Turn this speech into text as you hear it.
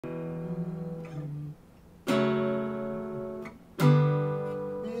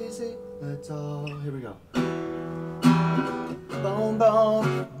Let's all, here we go. Bone,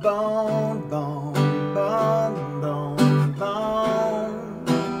 bone, bone, bone, bone, bone, bone.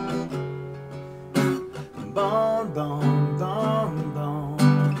 Bone, bone, bone,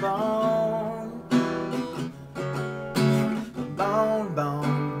 bone, bone. Bone,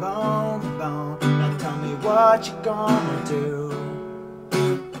 bone, bone, bone. Now tell me what you gonna do.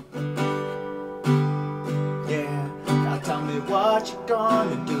 Yeah, now tell me what you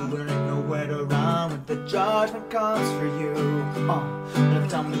gonna do. There ain't nowhere to run when the judgment comes for you. Now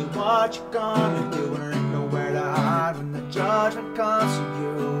tell me what you gonna do. There ain't nowhere to hide when the judgment comes for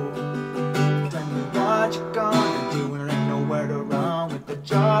you. Tell me what you gonna do. There ain't nowhere to run when the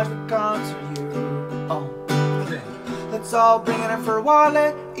judgment comes for you. Let's all bring it in for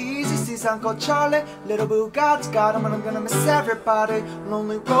Wally. Eazy sees Uncle Charlie. Little Boo God's got him and I'm gonna miss everybody.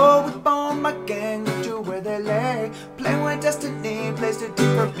 Lonely road with Bone, my gang to where they lay. Playing with destiny, plays too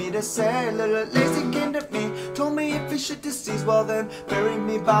deep for me to say. Lil Layzie came to me, told me if he should decease, well then bury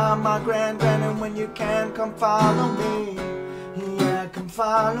me by my Gran. And when you can, come follow me. Yeah, come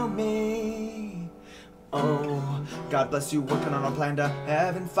follow me. Oh, God bless you, working on a plan to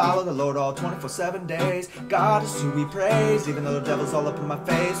heaven. Follow the Lord all 24/7 days. God is who we praise, even though the devil's all up in my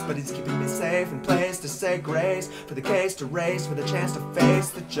face. But he's keeping me safe in place to say grace. For the case to race, for the chance to face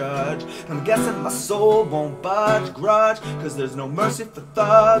the judge. And I'm guessing my soul won't budge, grudge, cause there's no mercy for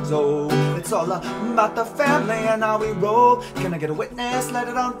thugs. Oh, it's all about the family and how we roll. Can I get a witness? Let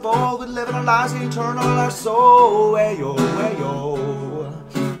it unfold. We're living our lives eternal, our soul. Ayo, ayo,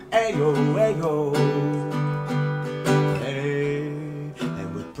 ayo, ayo.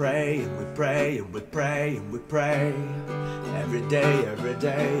 Pray and we pray and we pray and we pray every day, every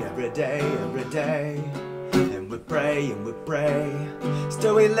day, every day, every day. And we pray and we pray.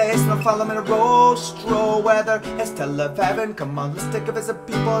 Still we lace, no follow me to roll, stroll, weather it's till of heaven. Come on, let's take a visit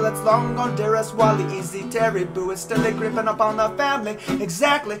people that's long gone dear us. Wally, Eazy, Terry, Boo is still creeping up on the family.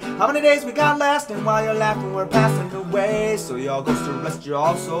 Exactly how many days we got left, and while you're laughing we're passing away. So y'all goes to rest your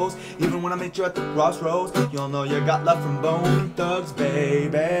all souls. Even when I meet you at the crossroads, you'll know you got love from Bone Thugs,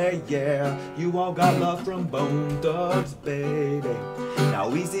 baby. Yeah, you all got love from Bone Thugs, baby. Now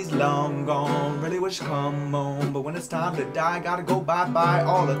Eazy's long gone, really wish come home, but when it's time to die, gotta go bye-bye.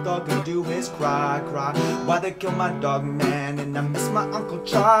 All a thug can do is cry, cry. Why they kill my dog, man, and I miss my Uncle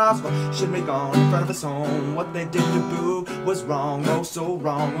Charles. Well, shouldn't be gone in front of his home. What they did to Boo was wrong, oh so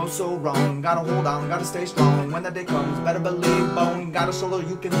wrong, oh so wrong. Gotta hold on, gotta stay strong. When that day comes, better believe Bone got a shoulder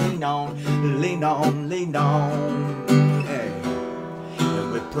you can lean on, lean on, lean on. Hey.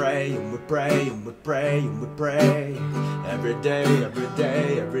 And we pray and we pray and we pray and we pray every day, every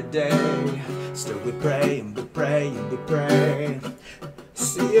day, every day. Still we pray and we pray and we pray.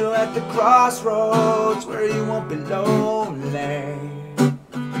 See you at the crossroads where you won't be lonely.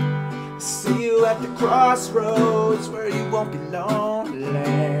 See you at the crossroads where you won't be lonely.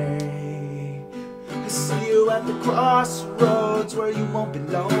 See you at the crossroads where you won't be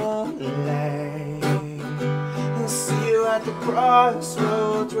lonely. See you at the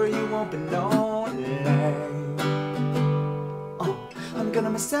crossroads where you won't be lonely. I'm gonna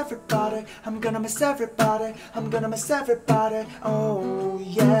miss everybody, I'm gonna miss everybody, I'm gonna miss everybody, oh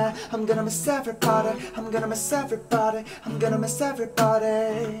yeah. I'm gonna miss everybody, I'm gonna miss everybody, I'm gonna miss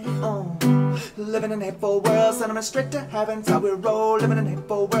everybody, oh. Living in a hateful world, sending me straight to heaven, that's how we roll. Living in a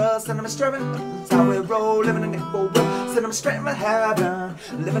hateful world, sending me straight, that's how we roll. Living in a hateful world, sending me straight to heaven.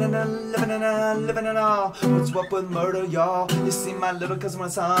 Living in a, what's up with murder, y'all? You see my little cousin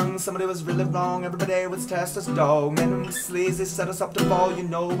was hung, somebody was really wrong. Everybody was test us, dog. Men and sleaze, they set us up to fall. You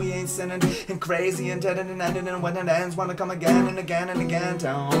know we ain't sinning, and crazy and dead and ending. And when it ends, wanna come again and again and again.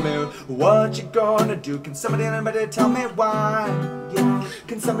 Tell me what you gonna do. Can somebody, anybody tell me why? Yeah.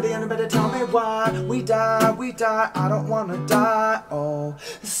 Can somebody, anybody tell me why? We die, I don't wanna die. Oh,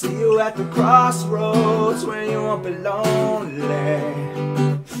 see you at the crossroads where you won't be lonely.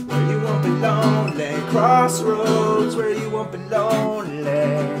 Where you won't be lonely. Crossroads where you won't be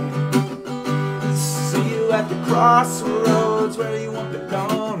lonely. See you at the crossroads where you won't be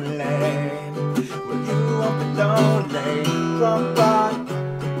lonely. Where you won't be lonely.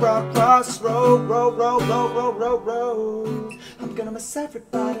 Crossroad, road. I'm gonna miss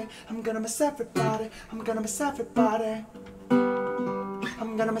everybody, I'm gonna miss everybody, I'm gonna miss everybody.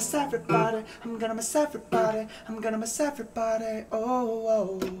 I'm gonna miss everybody, I'm gonna miss everybody, I'm gonna miss everybody, oh,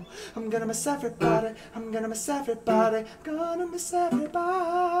 oh. I'm gonna miss everybody, I'm gonna miss everybody, gonna miss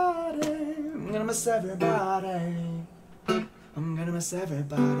everybody, I'm gonna miss everybody, I'm gonna miss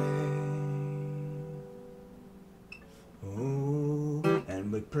everybody. Oh,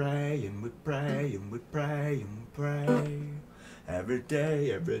 and we pray and we pray and we pray and we pray Every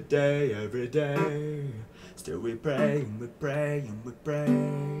day, every day, every day. Still we pray and we pray and we pray.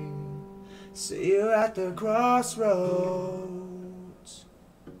 See you at the crossroads.